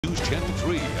News Channel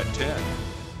 3 at 10.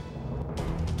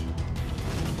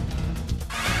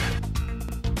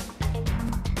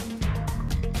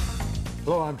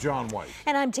 Hello, I'm John White.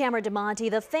 And I'm Tamara DeMonte.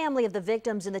 The family of the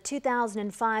victims in the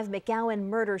 2005 McGowan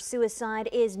murder-suicide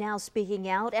is now speaking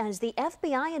out as the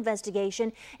FBI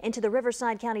investigation into the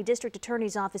Riverside County District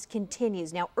Attorney's Office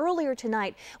continues. Now, earlier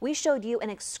tonight, we showed you an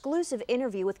exclusive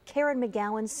interview with Karen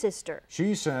McGowan's sister.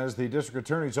 She says the District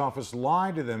Attorney's Office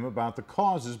lied to them about the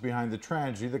causes behind the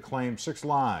tragedy that claimed 6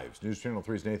 lives. News Channel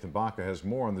 3's Nathan Baca has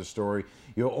more on this story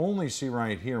you'll only see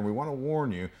right here, and we want to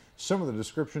warn you, some of the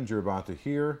descriptions you're about to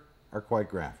hear are quite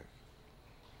graphic.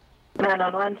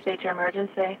 911, state your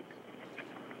emergency.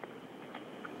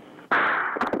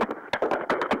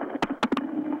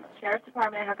 Sheriff's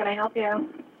Department, how can I help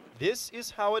you? This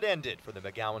is how it ended for the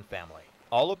McGowan family,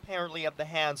 all apparently at the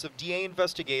hands of DA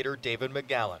investigator David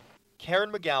McGowan.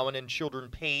 Karen McGowan and children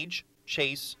Paige,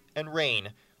 Chase, and Rain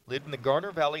lived in the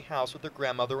Garner Valley house with their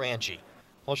grandmother Angie.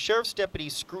 While sheriff's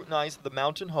deputies scrutinized the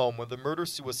mountain home where the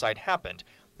murder-suicide happened,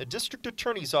 the district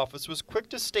attorney's office was quick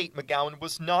to state McGowan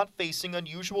was not facing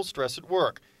unusual stress at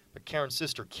work. But Karen's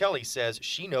sister Kelly says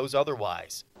she knows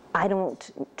otherwise. I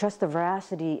don't trust the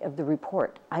veracity of the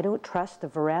report. I don't trust the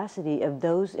veracity of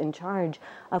those in charge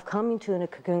of coming to a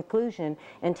conclusion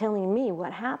and telling me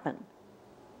what happened.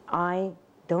 I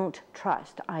don't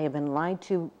trust. I have been lied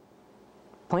to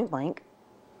point blank.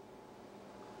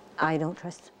 I don't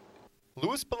trust.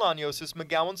 Louis Bolaños is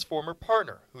McGowan's former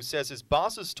partner, who says his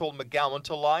bosses told McGowan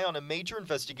to lie on a major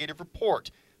investigative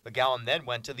report. McGowan then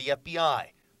went to the FBI.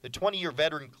 The 20-year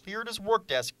veteran cleared his work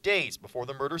desk days before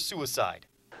the murder-suicide.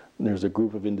 There's a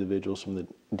group of individuals from the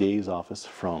DA's office,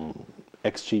 from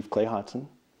ex-Chief Clay Hodson,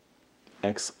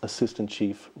 ex-Assistant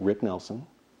Chief Rick Nelson,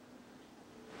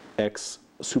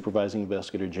 ex-Supervising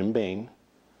Investigator Jim Bain,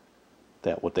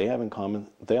 that what they have in common,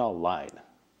 they all lied.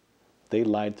 They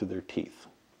lied through their teeth.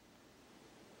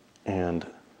 And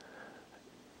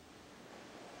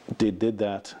they did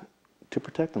that to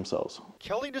protect themselves.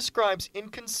 Kelly describes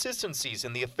inconsistencies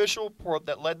in the official report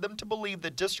that led them to believe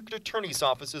the district attorney's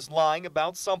office is lying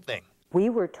about something. We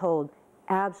were told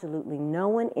absolutely no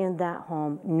one in that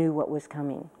home knew what was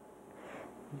coming.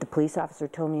 The police officer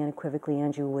told me unequivocally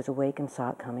Angie was awake and saw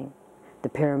it coming. The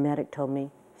paramedic told me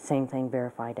same thing,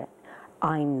 verified it.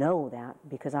 I know that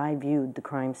because I viewed the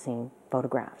crime scene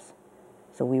photographs.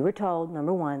 So we were told,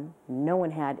 number one, no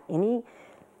one had any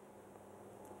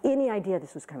idea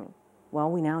this was coming.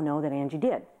 Well, we now know that Angie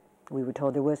did. We were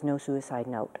told there was no suicide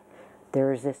note.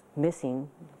 There is this missing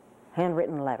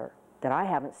handwritten letter that I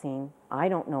haven't seen, I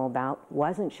don't know about,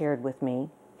 wasn't shared with me.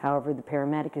 However, the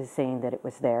paramedic is saying that it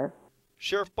was there.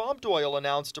 Sheriff Bob Doyle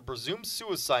announced a presumed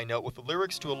suicide note with the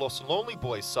lyrics to a Los Lonely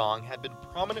Boys song had been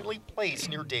prominently placed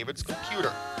near David's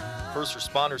computer. First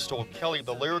responders told Kelly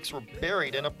the lyrics were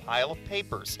buried in a pile of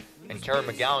papers, and Karen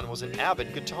McGowan was an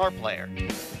avid guitar player.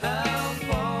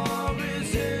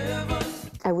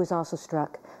 I was also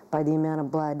struck by the amount of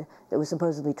blood that was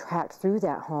supposedly tracked through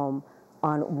that home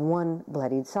on one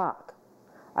bloodied sock.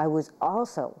 I was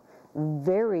also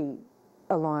very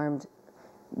alarmed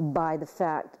by the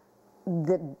fact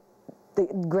that the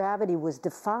gravity was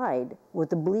defied with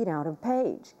the bleed out of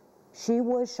Paige. She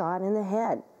was shot in the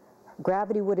head.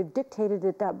 Gravity would have dictated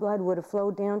that that blood would have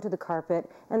flowed down to the carpet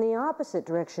and the opposite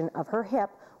direction of her hip,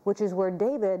 which is where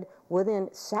David, within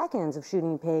seconds of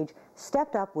shooting Paige,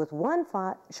 stepped up with one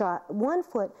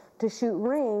foot to shoot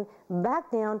Rain, back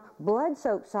down,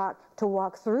 blood-soaked sock, to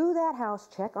walk through that house,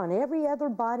 check on every other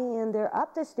body in there,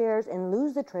 up the stairs, and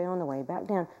lose the trail on the way back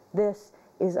down. This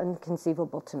is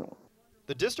inconceivable to me.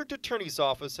 The district attorney's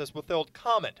office has withheld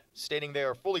comment, stating they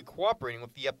are fully cooperating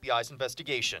with the FBI's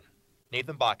investigation.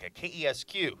 Nathan Baca,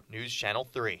 KESQ News Channel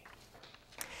 3.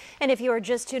 And if you are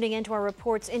just tuning into our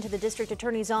reports into the District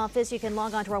Attorney's Office, you can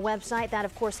log on to our website, that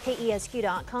of course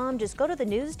KESQ.com. Just go to the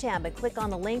News tab and click on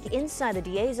the link inside the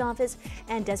DA's office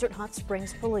and Desert Hot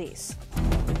Springs Police.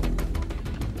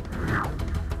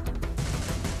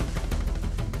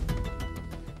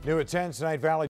 New at 10 tonight, Valley